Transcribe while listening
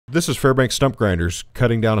This is Fairbanks Stump Grinders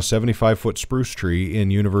cutting down a 75-foot spruce tree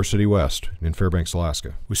in University West in Fairbanks,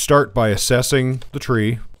 Alaska. We start by assessing the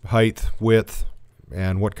tree, height, width,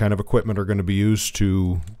 and what kind of equipment are going to be used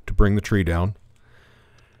to bring the tree down.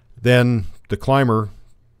 Then the climber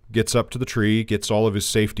gets up to the tree, gets all of his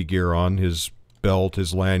safety gear on, his belt,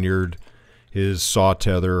 his lanyard, his saw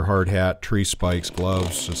tether, hard hat, tree spikes,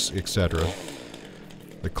 gloves, etc.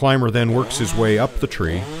 The climber then works his way up the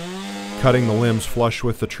tree, cutting the limbs flush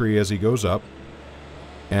with the tree as he goes up,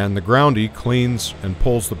 and the groundie cleans and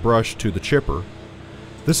pulls the brush to the chipper.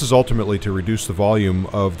 This is ultimately to reduce the volume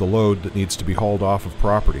of the load that needs to be hauled off of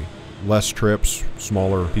property. Less trips,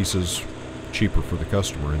 smaller pieces, cheaper for the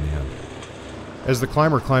customer in the end. As the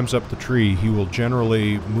climber climbs up the tree, he will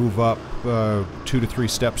generally move up 2 to 3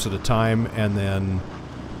 steps at a time and then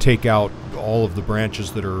take out all of the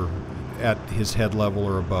branches that are at his head level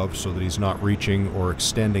or above so that he's not reaching or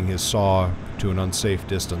extending his saw to an unsafe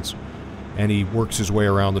distance. And he works his way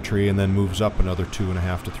around the tree and then moves up another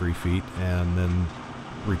 2.5 to 3 feet and then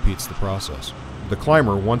repeats the process. The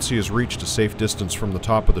climber, once he has reached a safe distance from the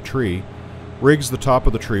top of the tree, rigs the top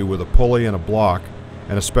of the tree with a pulley and a block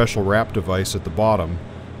and a special wrap device at the bottom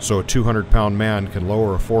so a 200-pound man can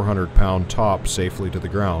lower a 400-pound top safely to the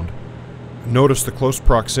ground. Notice the close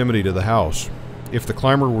proximity to the house. If the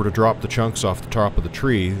climber were to drop the chunks off the top of the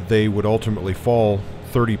tree, they would ultimately fall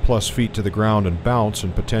 30+ feet to the ground and bounce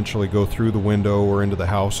and potentially go through the window or into the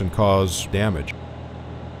house and cause damage.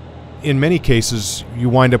 In many cases, you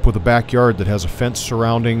wind up with a backyard that has a fence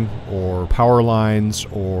surrounding, or power lines,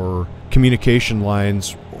 or communication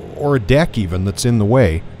lines, or a deck even that's in the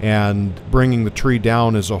way, and bringing the tree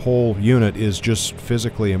down as a whole unit is just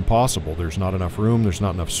physically impossible. There's not enough room, there's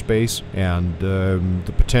not enough space, and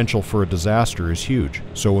the potential for a disaster is huge.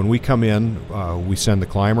 So when we come in, we send the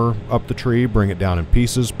climber up the tree, bring it down in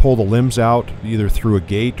pieces, pull the limbs out, either through a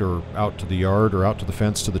gate or out to the yard or out to the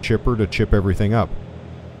fence to the chipper to chip everything up.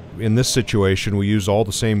 In this situation, we use all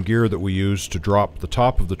the same gear that we use to drop the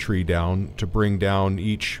top of the tree down to bring down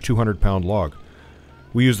each 200-pound log.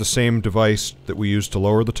 We use the same device that we use to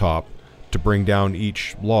lower the top to bring down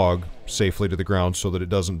each log safely to the ground so that it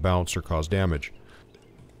doesn't bounce or cause damage.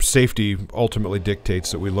 Safety ultimately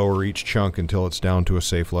dictates that we lower each chunk until it's down to a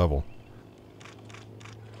safe level.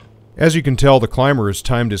 As you can tell, the climber has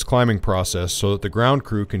timed his climbing process so that the ground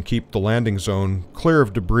crew can keep the landing zone clear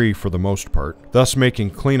of debris for the most part, thus making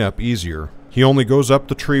cleanup easier. He only goes up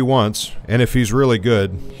the tree once, and if he's really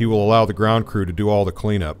good, he will allow the ground crew to do all the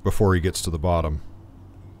cleanup before he gets to the bottom.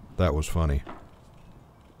 That was funny.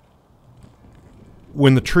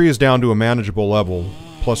 When the tree is down to a manageable level,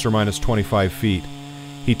 plus or minus 25 feet,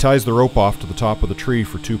 he ties the rope off to the top of the tree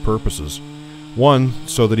for 2 purposes. 1,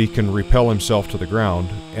 so that he can rappel himself to the ground,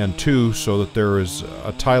 and 2, so that there is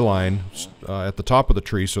a tie line at the top of the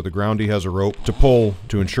tree so the groundie has a rope to pull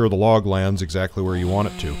to ensure the log lands exactly where you want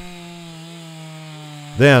it to.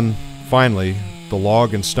 Then, finally, the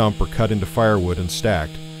log and stump are cut into firewood and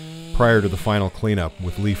stacked prior to the final cleanup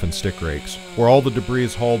with leaf and stick rakes, where all the debris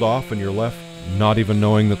is hauled off and you're left not even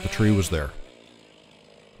knowing that the tree was there.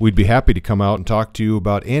 We'd be happy to come out and talk to you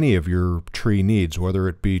about any of your tree needs, whether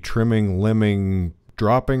it be trimming, limbing,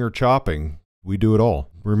 dropping, or chopping. We do it all.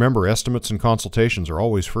 Remember, estimates and consultations are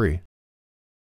always free.